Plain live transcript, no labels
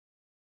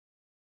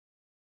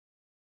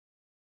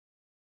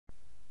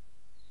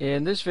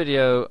In this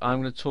video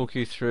I'm going to talk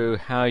you through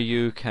how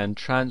you can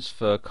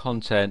transfer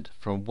content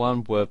from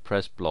one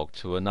WordPress blog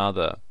to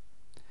another.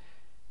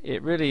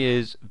 It really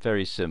is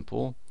very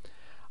simple.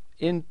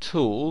 In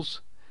Tools,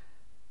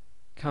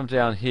 come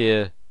down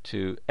here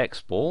to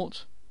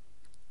Export,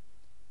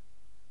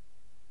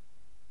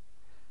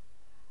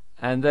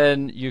 and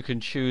then you can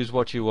choose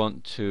what you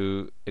want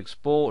to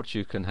export.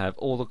 You can have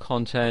all the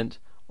content,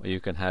 or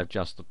you can have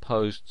just the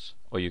posts,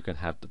 or you can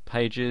have the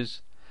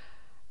pages,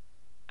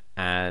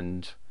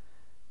 and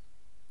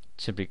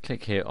simply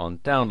click here on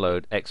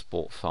Download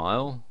Export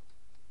File,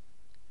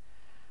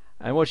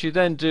 and what you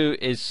then do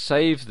is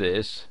save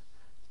this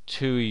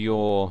to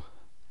your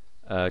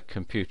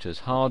computer's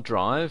hard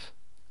drive.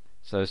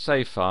 So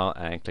save file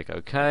and click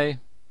OK.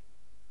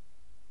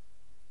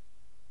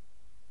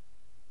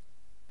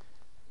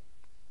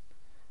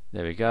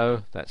 There we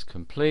go, that's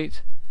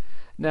complete.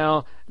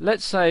 Now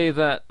let's say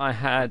that I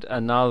had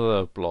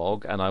another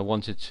blog and I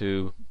wanted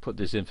to put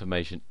this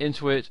information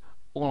into it.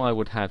 All I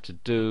would have to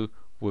do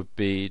would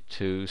be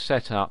to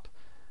set up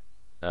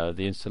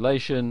the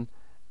installation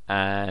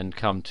and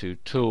come to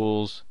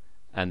Tools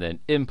and then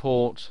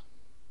Import,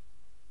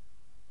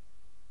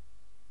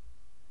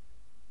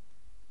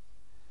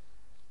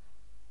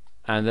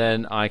 and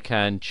then I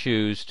can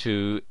choose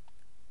to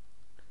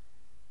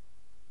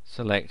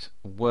select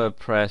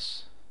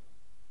WordPress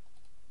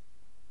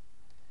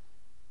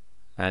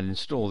and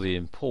install the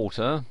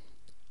importer.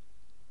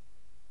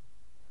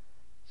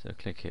 So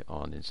click here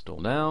on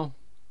Install Now,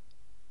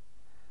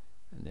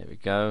 and there we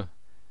go.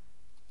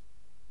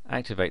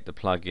 Activate the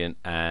plugin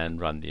and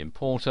run the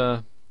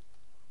importer.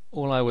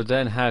 All I would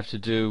then have to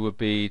do would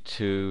be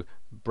to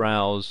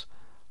browse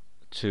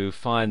to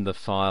find the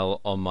file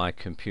on my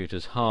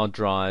computer's hard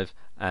drive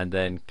and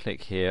then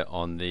click here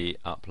on the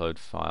upload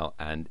file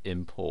and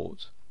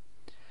import.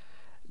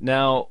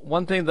 Now,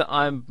 one thing that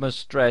I must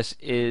stress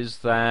is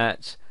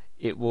that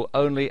it will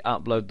only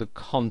upload the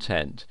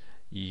content.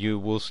 You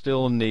will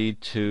still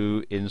need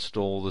to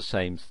install the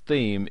same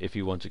theme if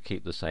you want to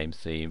keep the same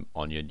theme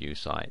on your new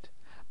site.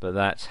 But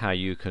that's how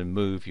you can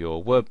move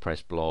your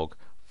WordPress blog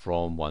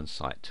from one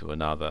site to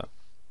another.